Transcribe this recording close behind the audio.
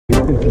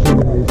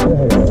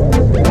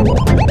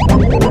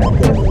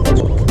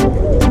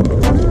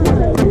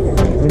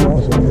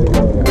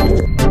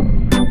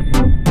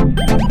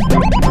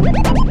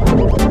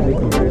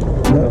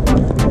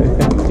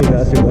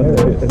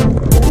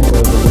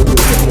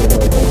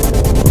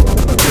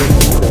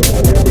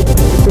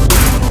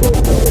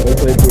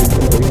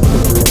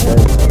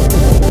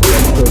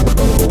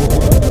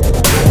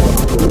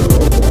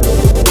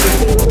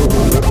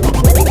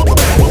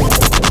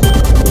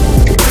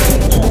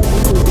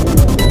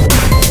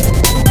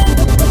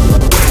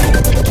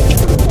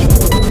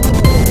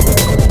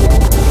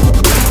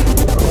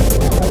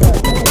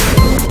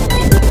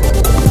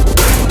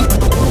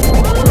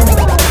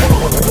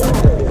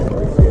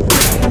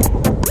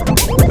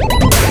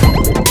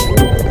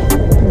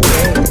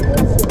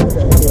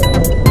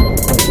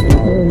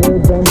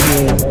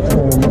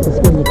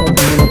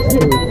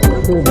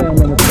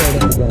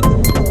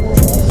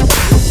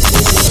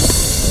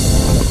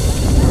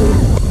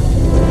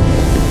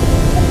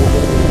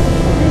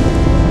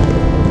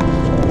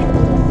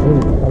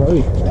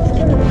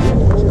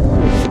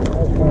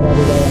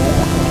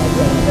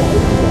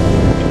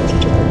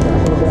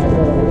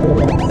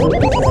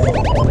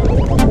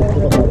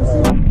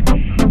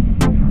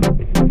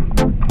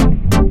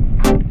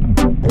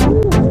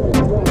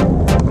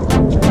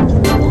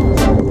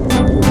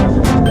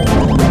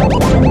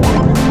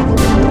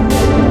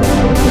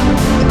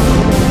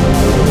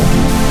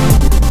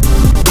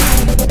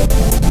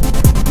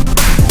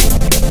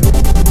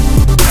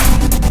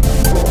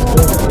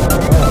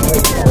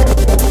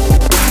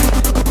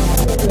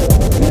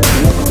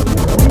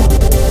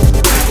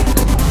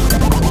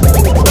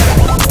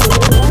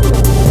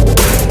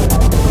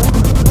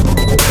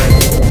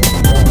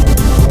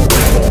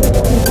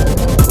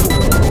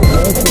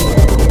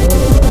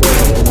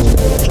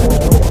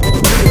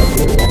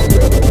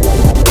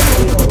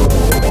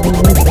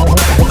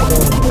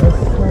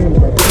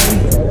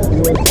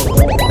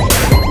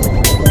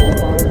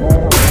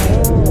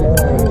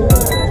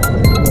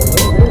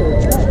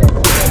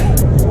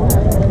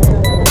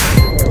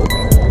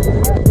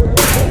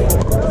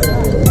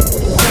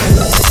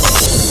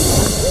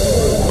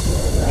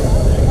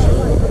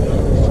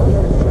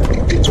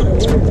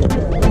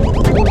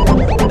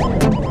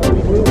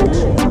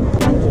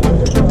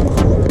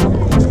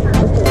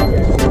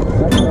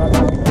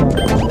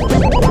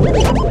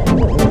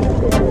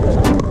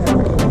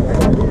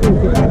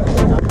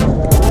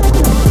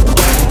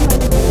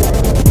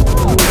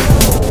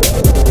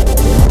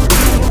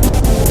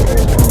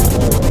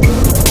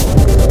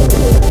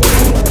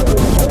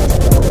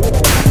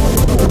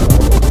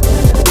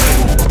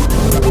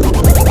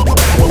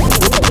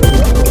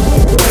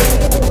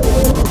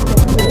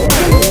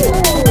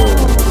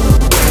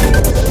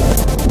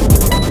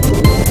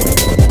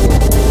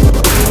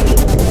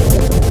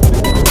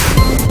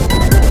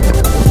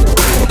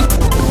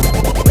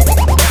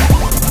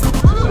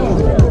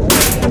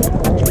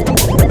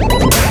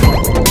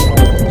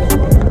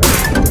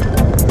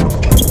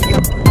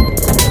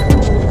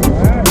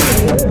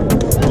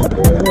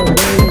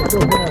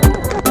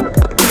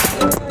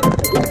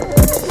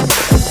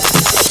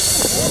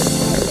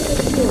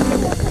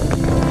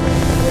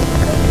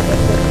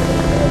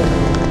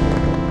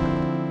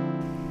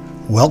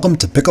Welcome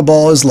to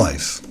Pickleball is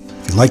Life.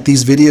 If you like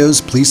these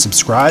videos, please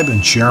subscribe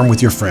and share them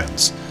with your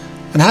friends.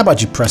 And how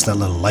about you press that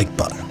little like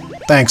button?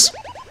 Thanks.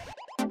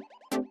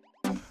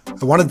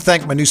 I wanted to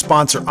thank my new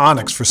sponsor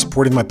Onyx for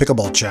supporting my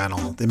pickleball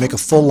channel. They make a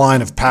full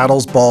line of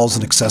paddles, balls,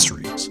 and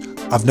accessories.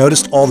 I've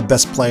noticed all the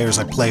best players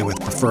I play with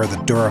prefer the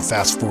Dura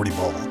Fast 40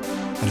 ball.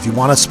 And if you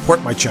want to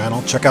support my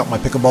channel, check out my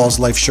Pickleball is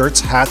Life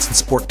shirts, hats, and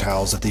sport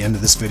towels at the end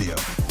of this video.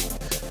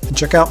 And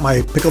check out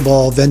my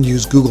pickleball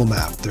venues Google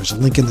map. There's a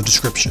link in the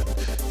description.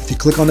 If you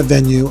click on a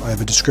venue, I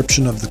have a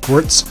description of the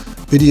courts,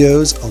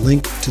 videos, a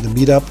link to the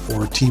meetup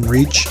or team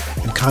reach,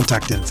 and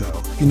contact info.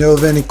 If you know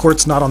of any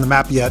courts not on the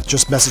map yet,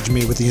 just message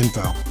me with the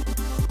info.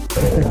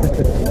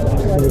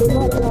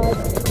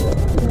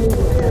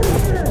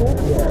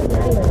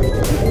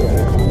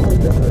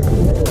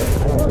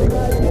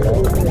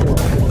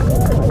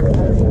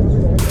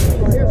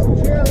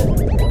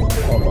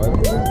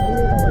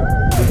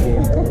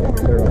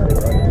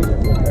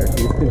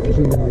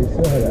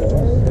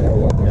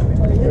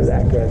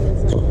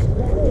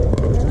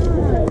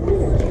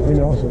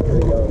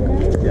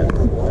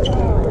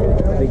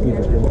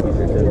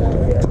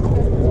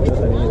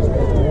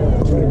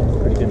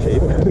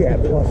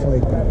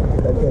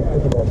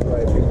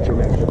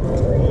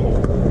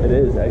 It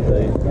is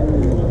actually.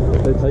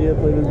 Did I tell you I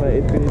played with my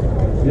 8th grade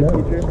gym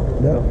teacher?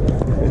 No.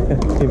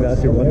 Came out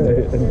here one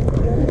day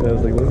and I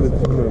was like, look at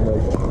this, and I'm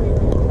like,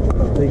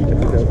 thank you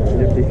for the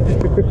gym teacher.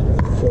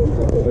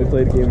 I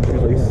played a game and she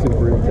was like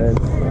super intense.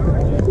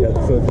 Yeah,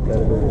 so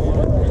competitive.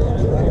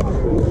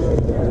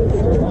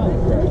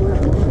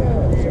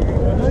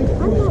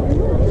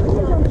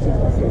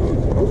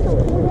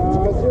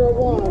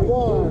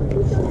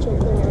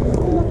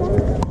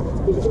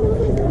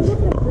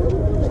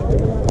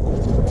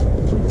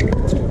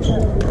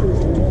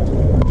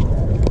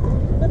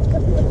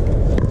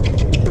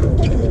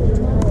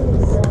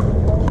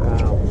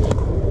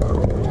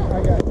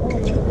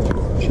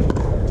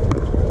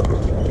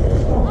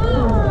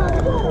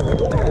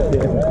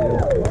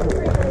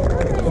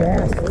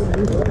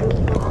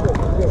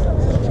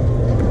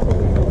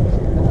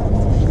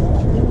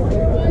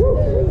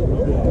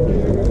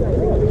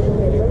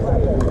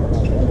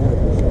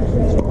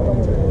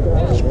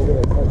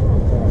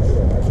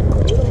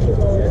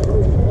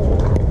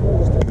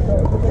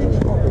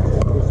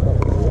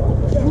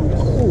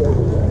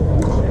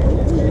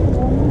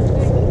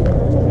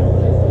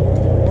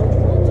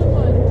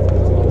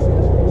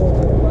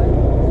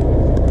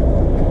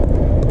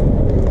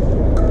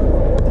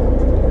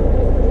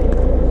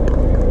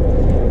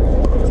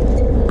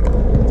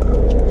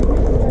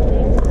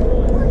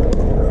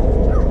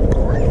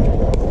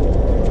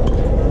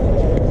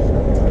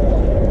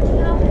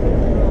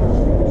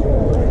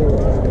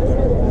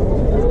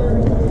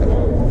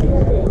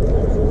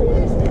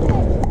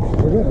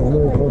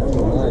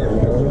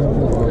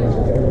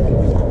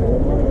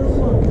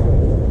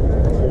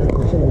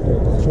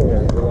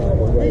 Again,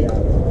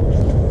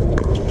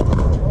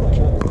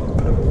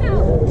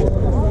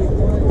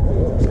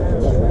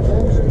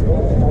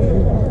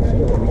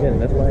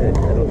 that's why I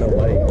don't know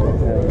why you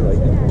have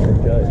like a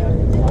judge.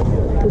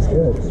 It's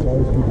good. As long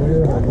as people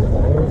here,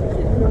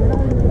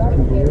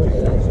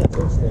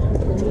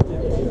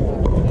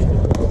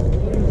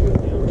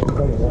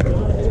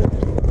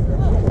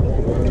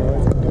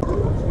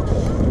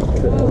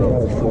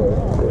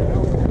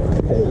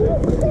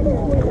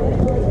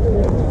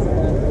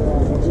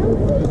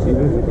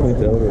 even if it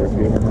points over, if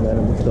you're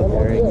momentum still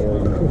carrying you,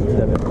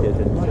 7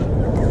 pigeons.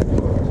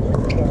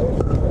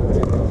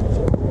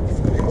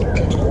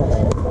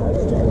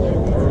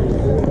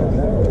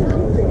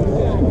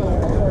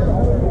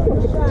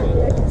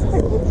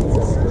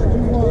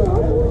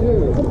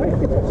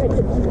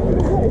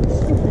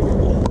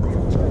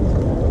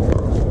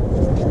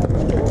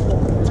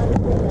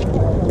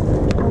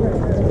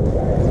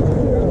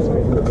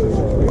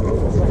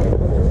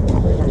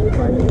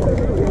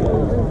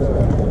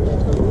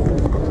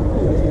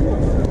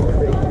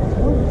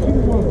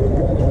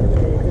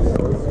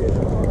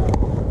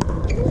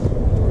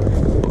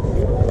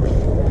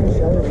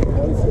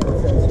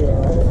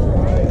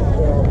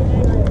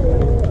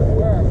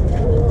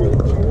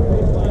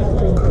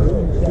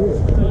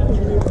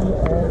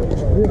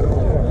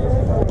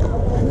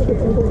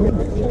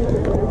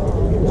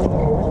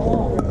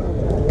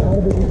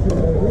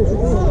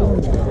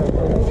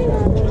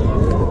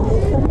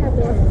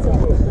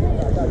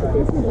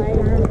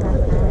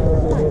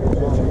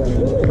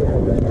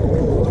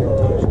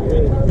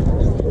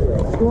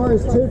 Score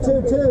is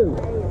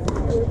 2-2-2.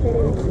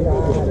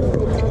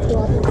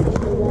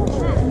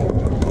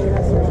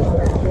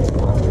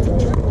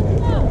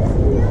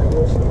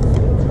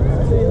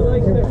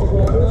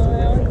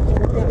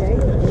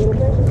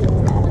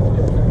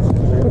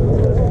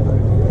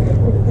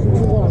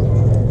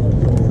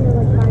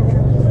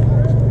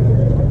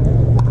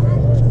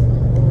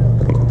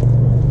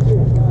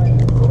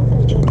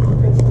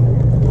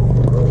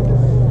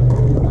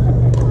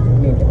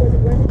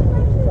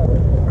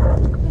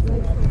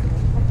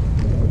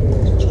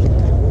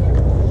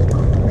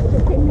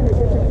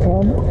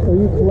 Are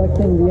you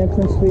collecting the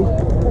entrance fee?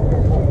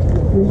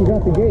 You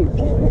got the gate.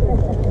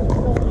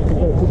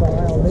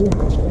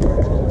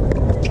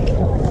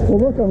 Well,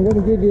 look, I'm going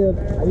to give you.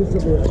 I'm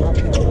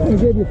going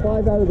to give you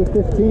 5 out of the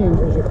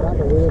 15.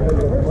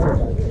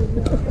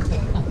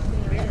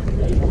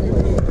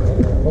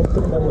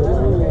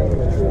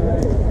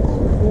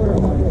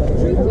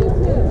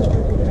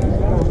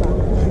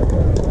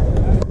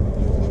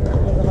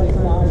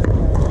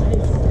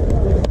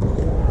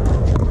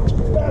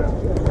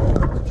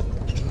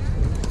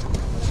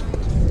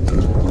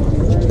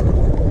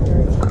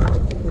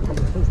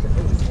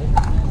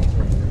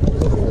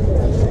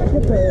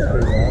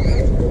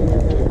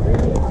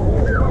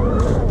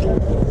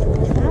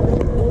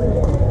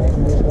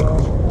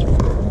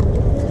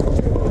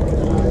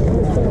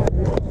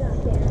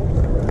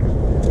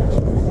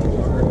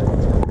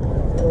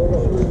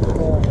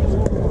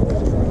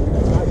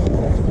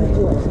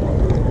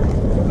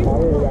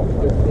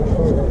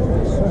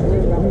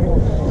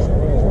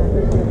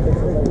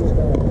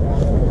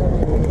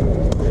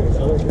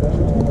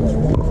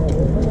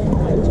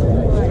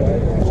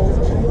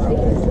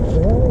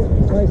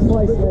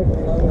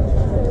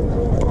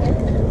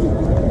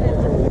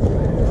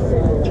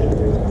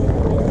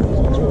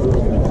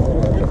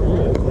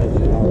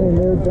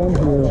 Done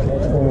here.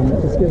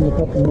 Just give them a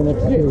couple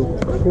minutes to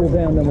cool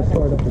down, then we'll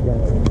start up again.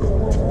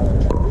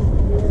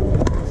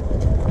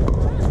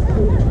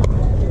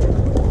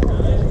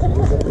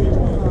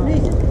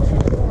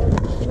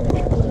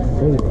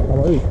 Hey, how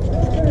are you?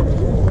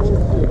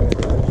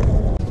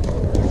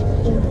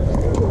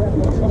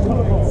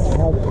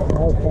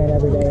 I'll train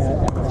every day at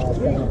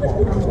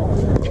 7 o'clock.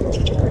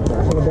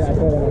 I should have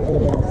been a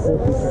school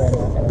teacher and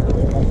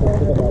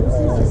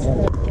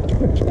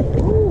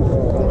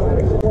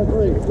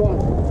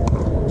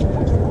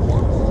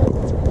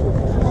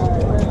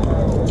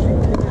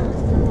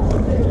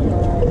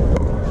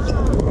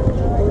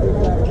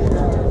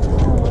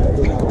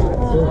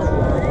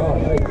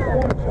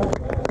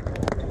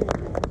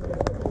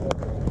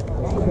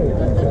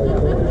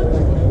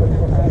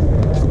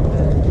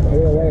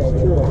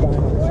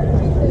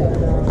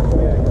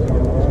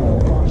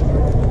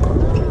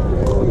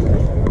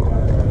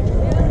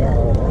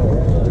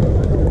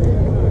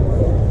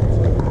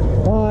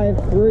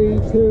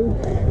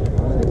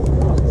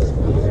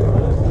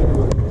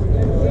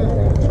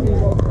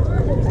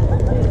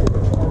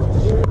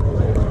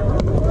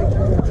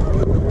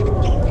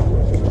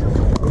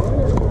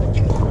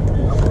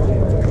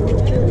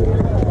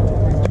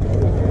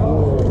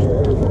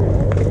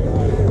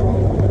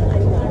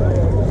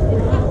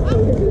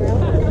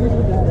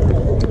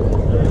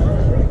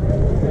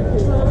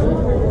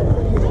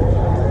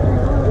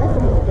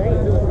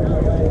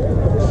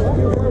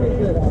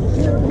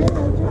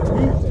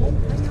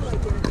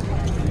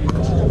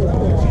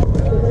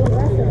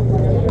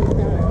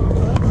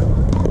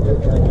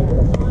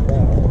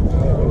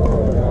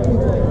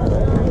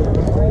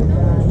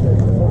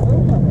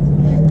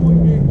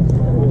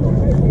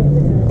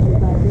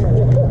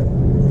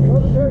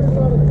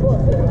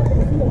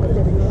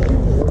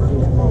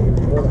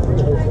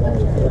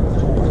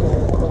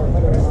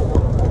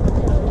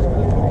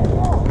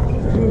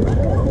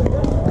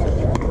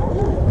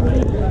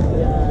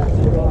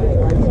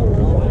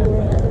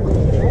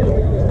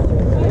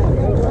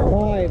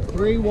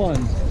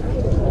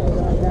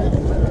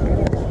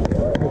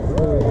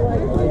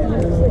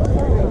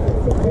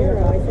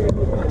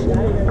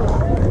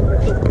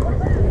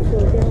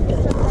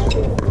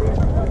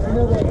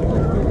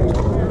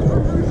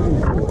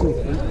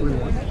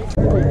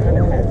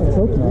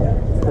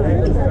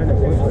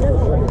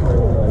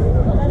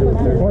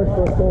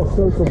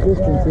social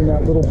distance in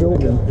that little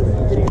building.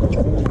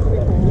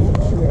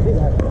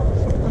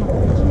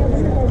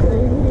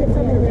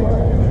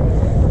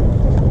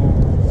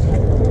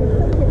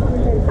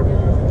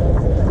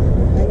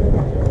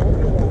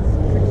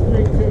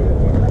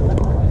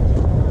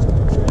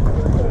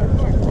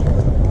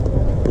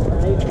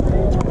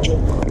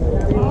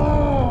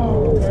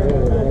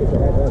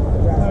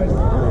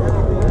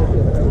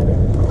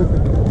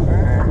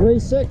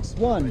 Race 6,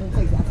 1.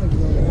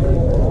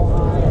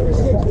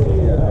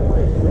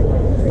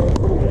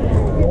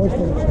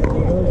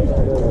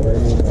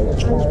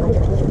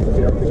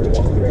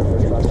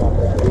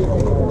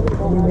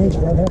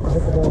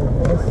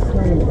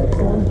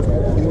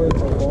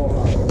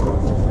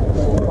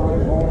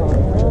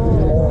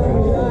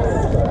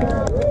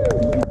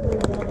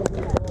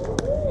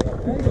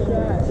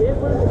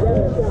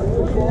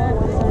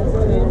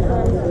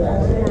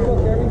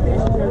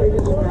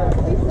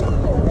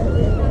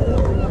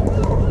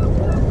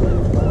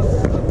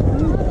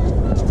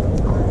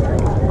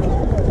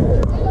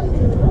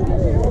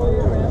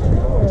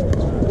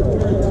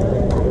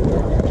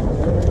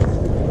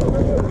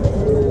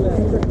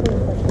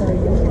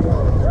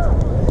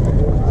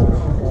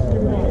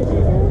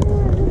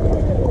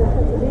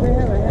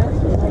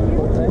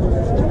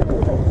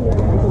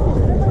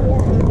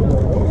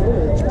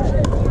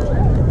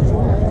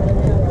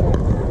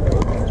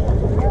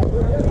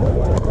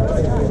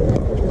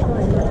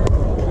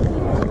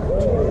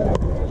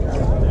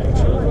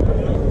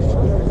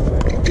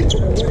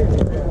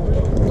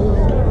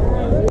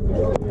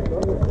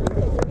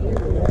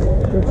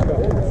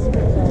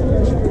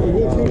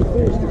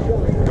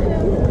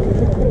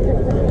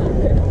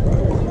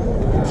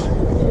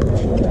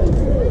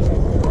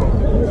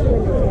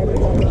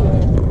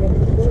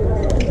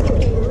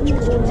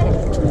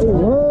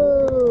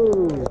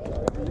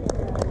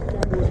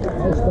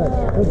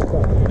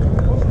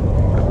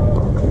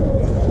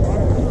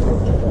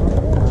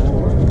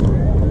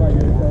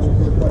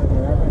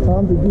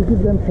 Tom, did you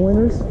give them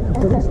pointers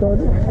before they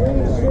started?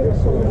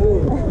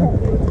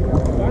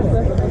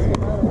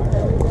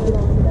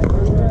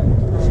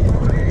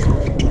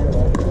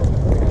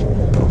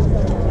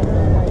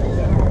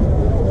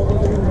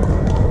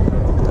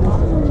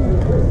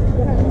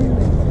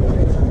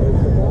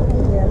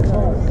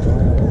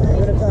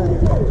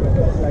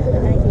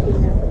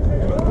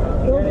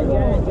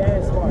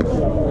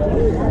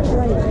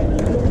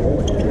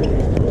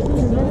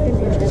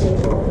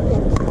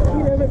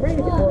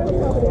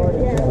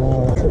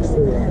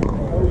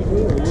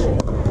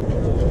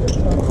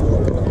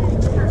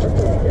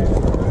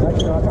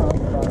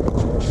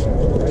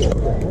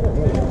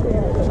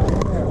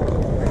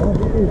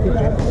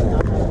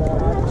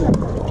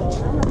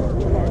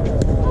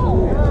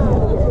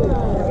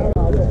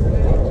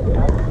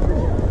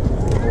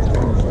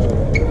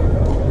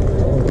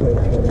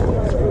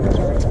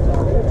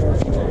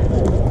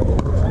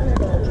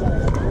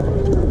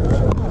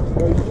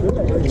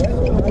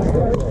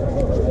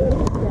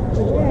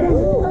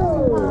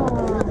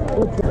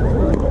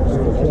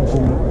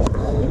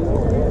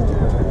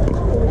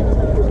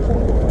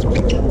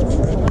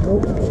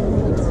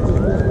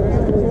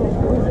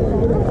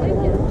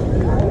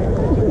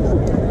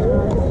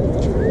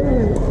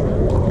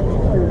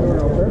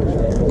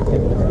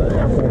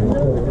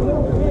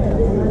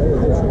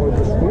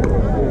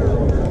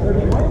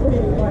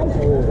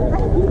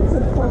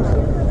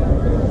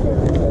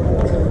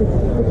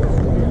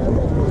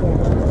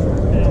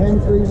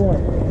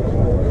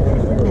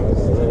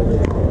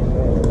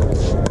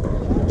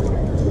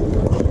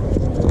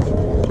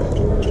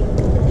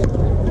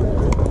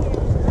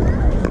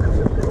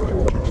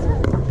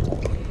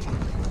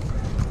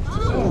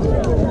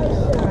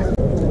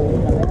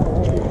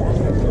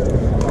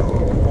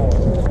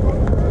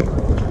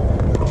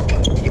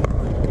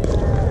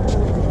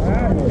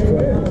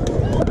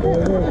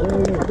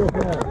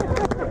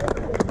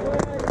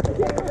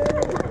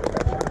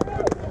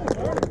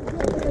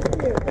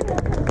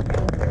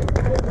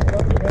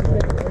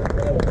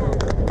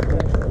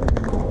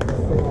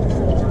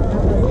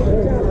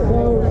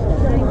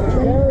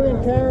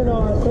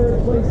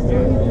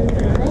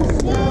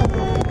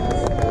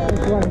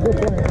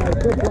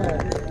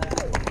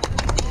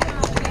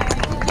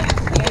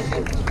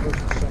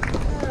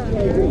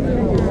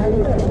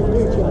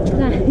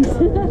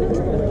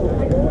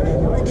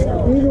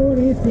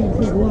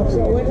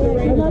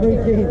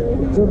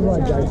 Good run,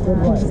 guys. Good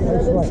run. Nice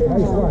run.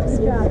 Nice run.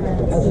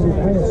 That's what you're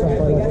paying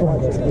somebody.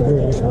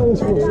 That was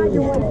cool.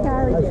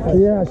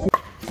 Yeah.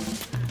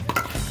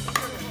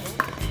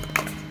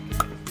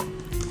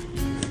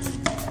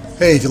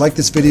 Hey, if you like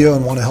this video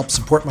and want to help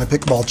support my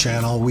pickleball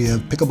channel, we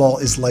have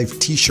Pickleball is Life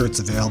t-shirts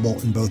available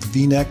in both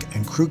V-neck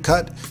and crew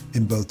cut,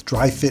 in both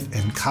dry fit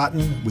and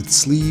cotton, with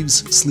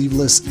sleeves,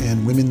 sleeveless,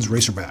 and women's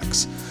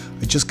racerbacks.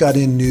 I just got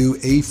in new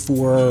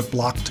A4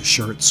 blocked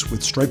shirts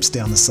with stripes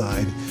down the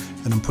side,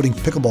 and I'm putting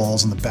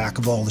pickleballs on the back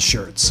of all the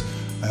shirts.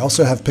 I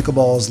also have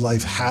Pickleball is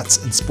Life hats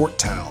and sport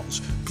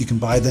towels. You can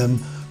buy them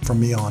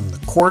from me on the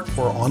court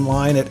or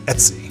online at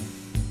Etsy.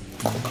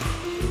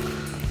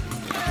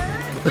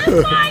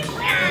 Goodbye,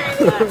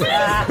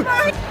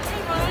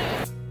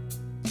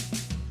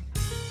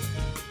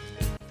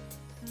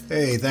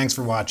 Hey, thanks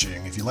for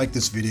watching. If you like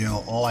this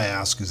video, all I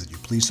ask is that you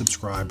please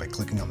subscribe by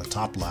clicking on the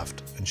top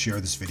left and share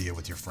this video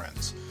with your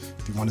friends.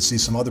 If you want to see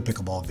some other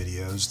pickleball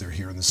videos, they're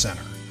here in the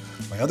center.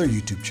 My other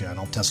YouTube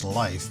channel, Tesla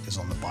Life, is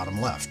on the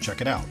bottom left. Check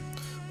it out.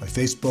 My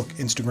Facebook,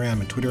 Instagram,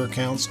 and Twitter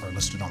accounts are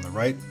listed on the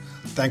right.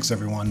 Thanks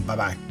everyone.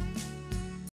 Bye-bye.